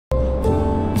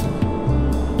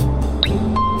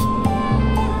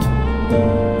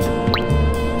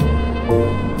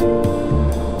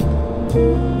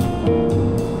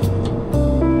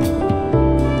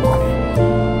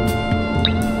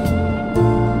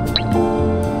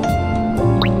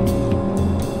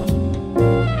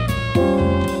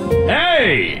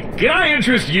Can I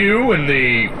interest you in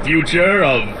the future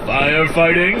of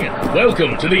firefighting?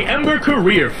 Welcome to the Embr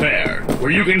Career Fair, where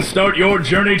you can start your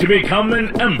journey to become an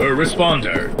Embr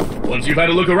responder. Once you've had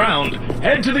a look around,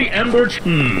 head to the Embr...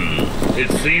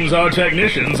 It seems our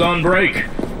technician's on break.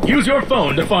 Use your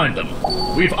phone to find them.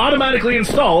 We've automatically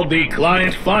installed the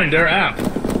Client Finder app.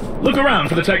 Look around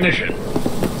for the technician.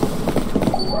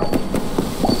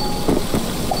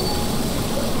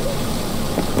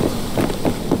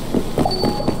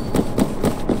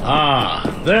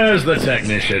 Ah, there's the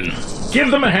technician. Give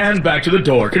them a hand back to the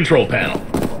door control panel.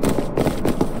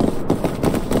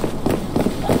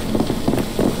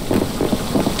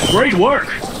 Great work!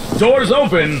 Doors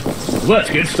open. Let's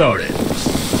get started.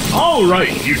 All right,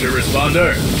 future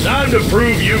responder. Time to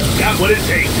prove you've got what it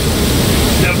takes.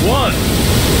 Step 1.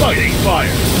 Fighting fire.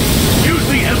 Use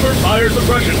the Embr fire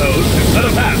suppression hose to set a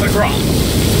path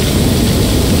across.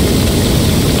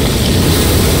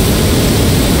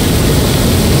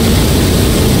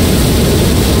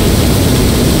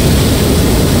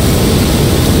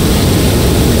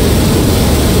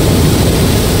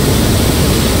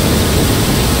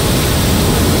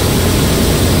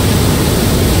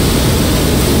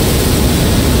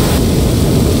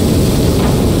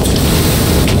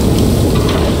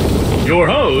 Your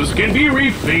hose can be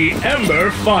reached the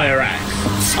Embr Fire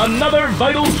Axe, another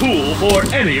vital tool for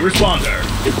any responder.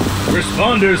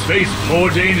 Responders face more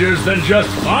dangers than just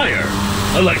fire.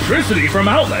 Electricity from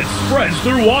outlets spreads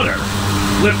through water.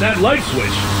 Flip that light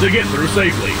switch to get through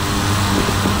safely.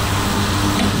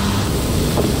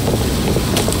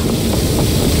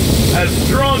 As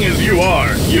strong as you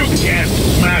are, you can't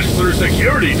smash through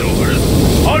security doors.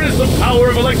 Harness the power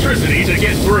of electricity to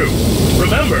get through.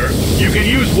 Remember, you can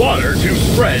use water to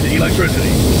spread electricity.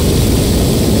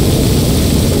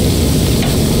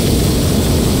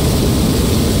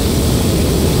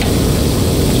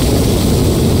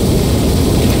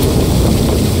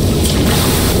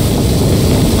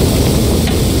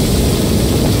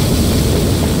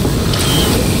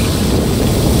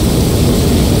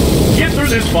 Get through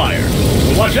this fire.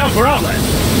 Watch out for outlets.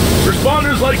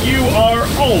 Responders like you are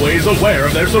always aware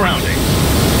of their surroundings.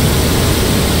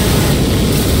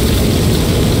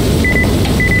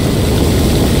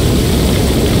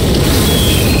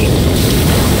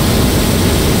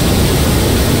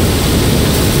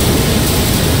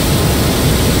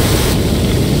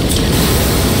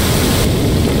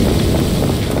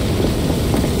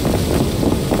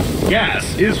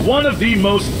 Gas is one of the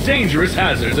most dangerous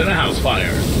hazards in a house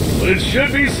fire, but it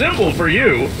should be simple for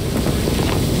you.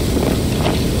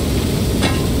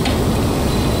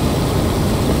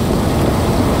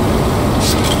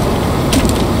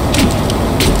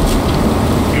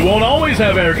 You won't always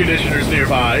have air conditioners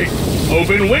nearby.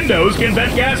 Open windows can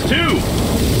vent gas too,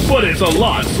 but it's a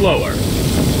lot slower.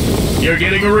 You're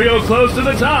getting real close to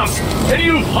the top, and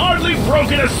you've hardly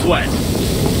broken a sweat.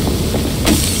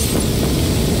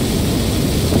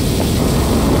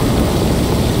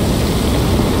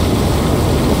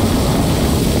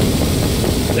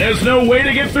 There's no way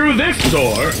to get through this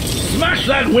door. Smash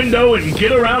that window and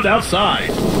get around outside.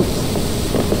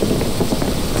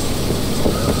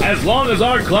 As long as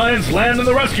our clients land in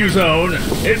the rescue zone,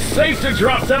 it's safe to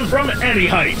drop them from any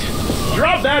height.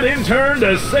 Drop that intern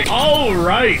to 6. All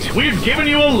right, we've given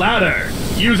you a ladder.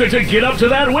 Use it to get up to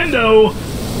that window,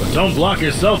 but don't block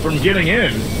yourself from getting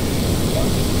in.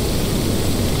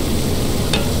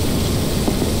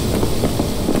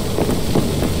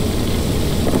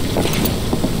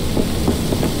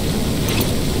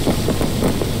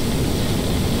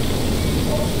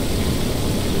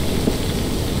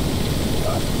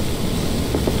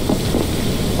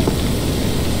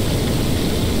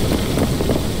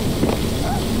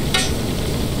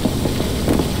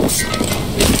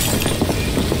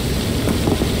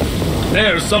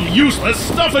 There's some useless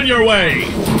stuff in your way!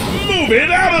 Move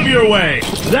it out of your way!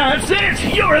 That's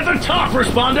it! You're at the top,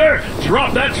 responder!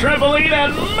 Drop that trampoline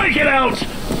and make it out!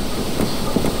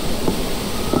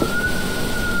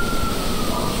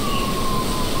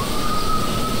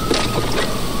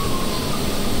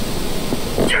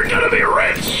 You're gonna be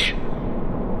rich!